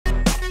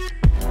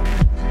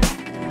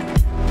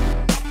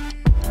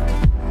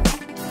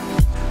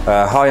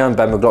Hi, I'm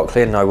Ben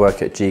McLaughlin. I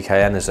work at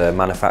GKN as a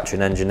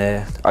manufacturing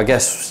engineer. I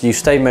guess you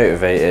stay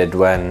motivated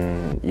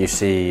when you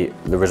see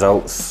the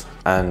results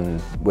and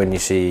when you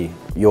see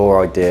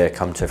your idea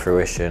come to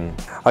fruition.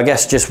 I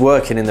guess just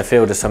working in the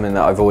field is something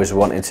that I've always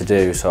wanted to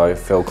do, so I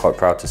feel quite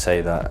proud to say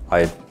that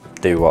I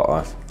do what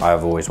I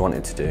have always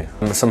wanted to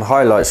do. Some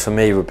highlights for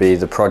me would be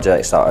the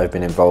projects that I've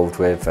been involved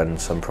with and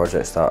some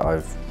projects that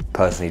I've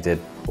personally did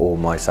all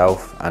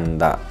myself and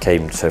that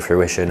came to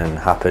fruition and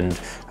happened,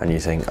 and you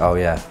think, oh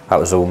yeah, that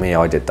was all me,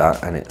 I did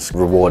that, and it's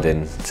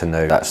rewarding to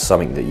know that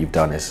something that you've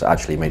done has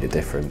actually made a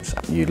difference.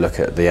 You look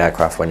at the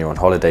aircraft when you're on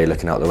holiday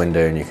looking out the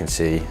window and you can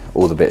see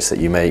all the bits that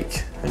you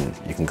make, and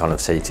you can kind of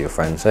say to your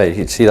friends, hey,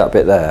 you see that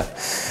bit there?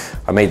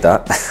 I made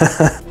that.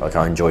 Like,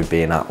 I enjoy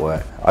being at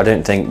work. I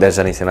don't think there's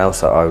anything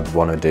else that I would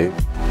want to do.